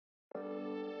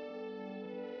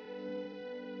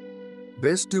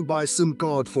Best Dubai SIM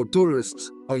card for tourists.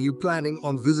 Are you planning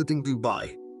on visiting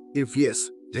Dubai? If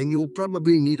yes, then you'll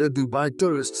probably need a Dubai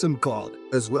Tourist SIM card,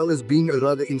 as well as being a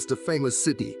rather insta-famous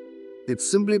city. It's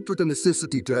simply put a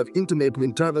necessity to have internet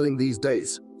when traveling these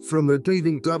days, from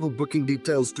retrieving travel booking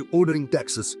details to ordering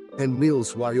taxis and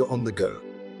meals while you're on the go.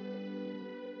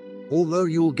 Although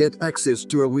you'll get access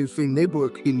to a Wi-Fi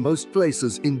network in most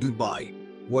places in Dubai,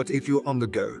 what if you're on the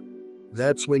go?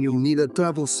 That's when you'll need a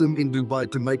travel SIM in Dubai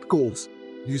to make calls,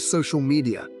 use social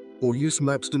media, or use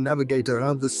maps to navigate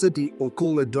around the city or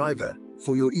call a driver.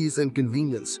 For your ease and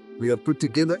convenience, we have put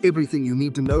together everything you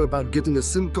need to know about getting a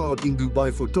SIM card in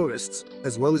Dubai for tourists,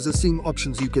 as well as the SIM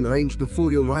options you can arrange before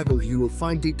your arrival. You will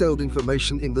find detailed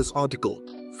information in this article,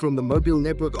 from the mobile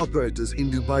network operators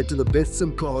in Dubai to the best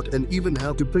SIM card and even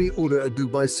how to pre-order a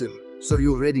Dubai SIM, so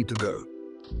you're ready to go.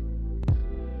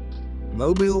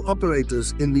 Mobile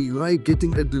operators in the UAE.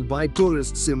 Getting a Dubai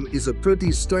Tourist SIM is a pretty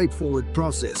straightforward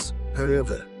process.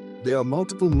 However, there are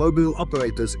multiple mobile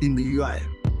operators in the UAE,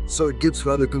 so it gets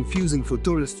rather confusing for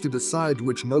tourists to decide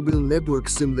which mobile network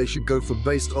SIM they should go for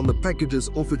based on the packages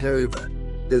offered. However,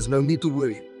 there's no need to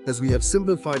worry, as we have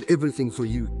simplified everything for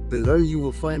you. Below you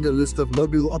will find a list of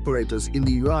mobile operators in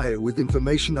the UAE with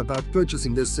information about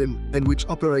purchasing the SIM and which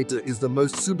operator is the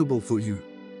most suitable for you.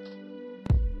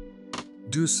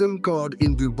 Du SIM card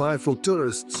in Dubai for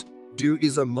tourists. Du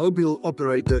is a mobile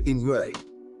operator in UAE,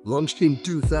 launched in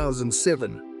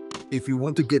 2007. If you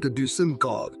want to get a Du SIM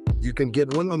card, you can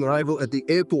get one on arrival at the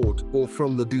airport or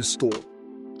from the Du store.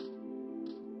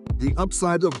 The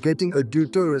upside of getting a Du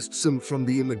Tourist SIM from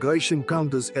the immigration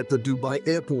counters at the Dubai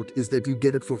airport is that you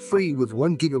get it for free with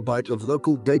 1 GB of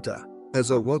local data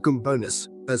as a welcome bonus.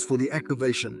 As for the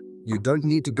activation, you don't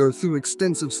need to go through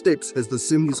extensive steps as the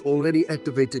SIM is already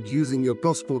activated using your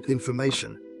passport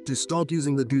information. To start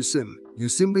using the Du SIM, you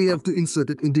simply have to insert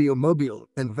it into your mobile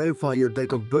and verify your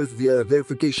date of birth via a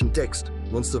verification text.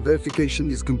 Once the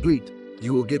verification is complete,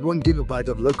 you will get 1 GB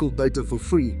of local data for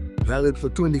free, valid for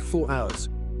 24 hours.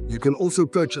 You can also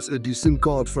purchase a Du SIM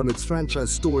card from its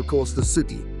franchise store across the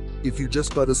city. If you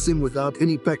just buy the SIM without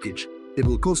any package, it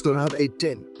will cost around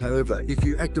 $8.10. However, if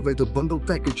you activate a bundle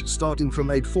package starting from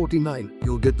 $8.49,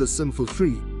 you'll get the SIM for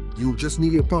free. You'll just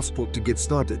need your passport to get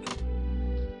started.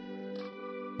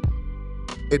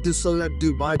 Etisalat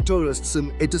Dubai Tourist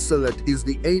SIM. Etisalat is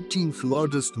the 18th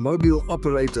largest mobile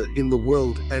operator in the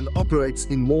world and operates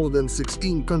in more than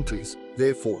 16 countries.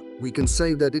 Therefore, we can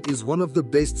say that it is one of the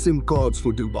best SIM cards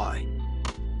for Dubai.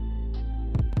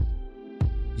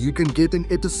 You can get an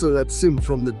Etisalat SIM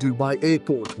from the Dubai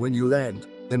airport when you land,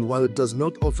 and while it does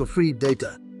not offer free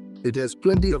data, it has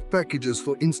plenty of packages.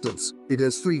 For instance, it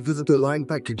has 3 visitor line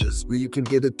packages where you can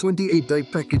get a 28-day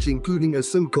package including a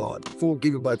SIM card, 4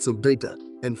 GB of data,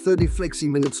 and 30 Flexi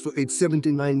minutes for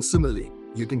 $8.79. Similarly,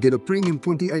 you can get a premium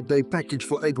 28-day package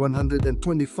for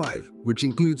 $825, which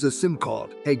includes a SIM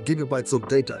card, 8 GB of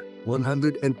data,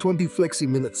 120 Flexi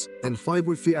minutes, and 5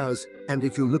 Wi-Fi hours. And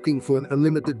if you're looking for an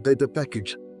unlimited data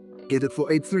package, get it for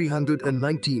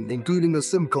 $8,319, including a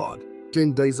SIM card,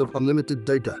 10 days of unlimited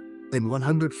data, and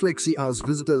 100 Flexi hours.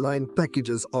 Visitor line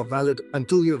packages are valid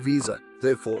until your visa.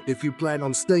 Therefore, if you plan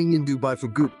on staying in Dubai for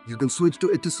good, you can switch to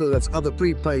Etisalat's other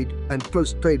prepaid and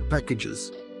postpaid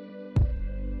packages.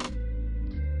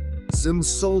 SIMs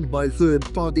sold by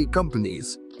third-party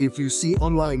companies. If you see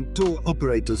online tour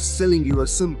operators selling you a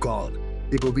SIM card,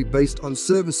 it will be based on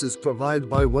services provided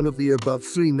by one of the above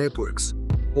 3 networks.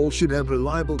 All should have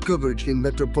reliable coverage in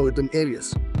metropolitan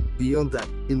areas. Beyond that,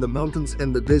 in the mountains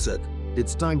and the desert,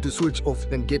 it's time to switch off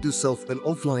and get yourself an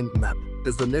offline map,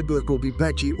 as the network will be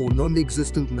patchy or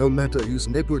non-existent. No matter whose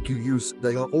network you use,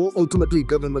 they are all ultimately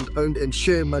government-owned and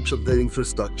share much of their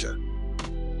infrastructure.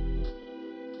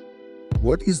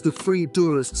 What is the free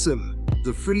tourist SIM?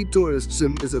 The free tourist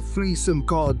SIM is a free SIM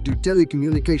card Du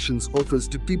Telecommunications offers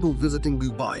to people visiting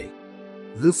Dubai.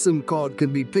 This SIM card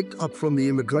can be picked up from the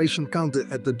immigration counter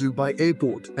at the Dubai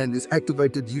airport and is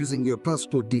activated using your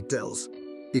passport details.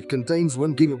 It contains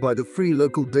 1 GB of free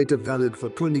local data valid for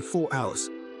 24 hours.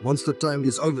 Once the time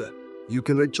is over, you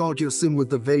can recharge your SIM with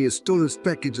the various tourist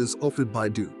packages offered by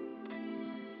Du.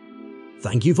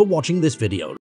 Thank you for watching this video.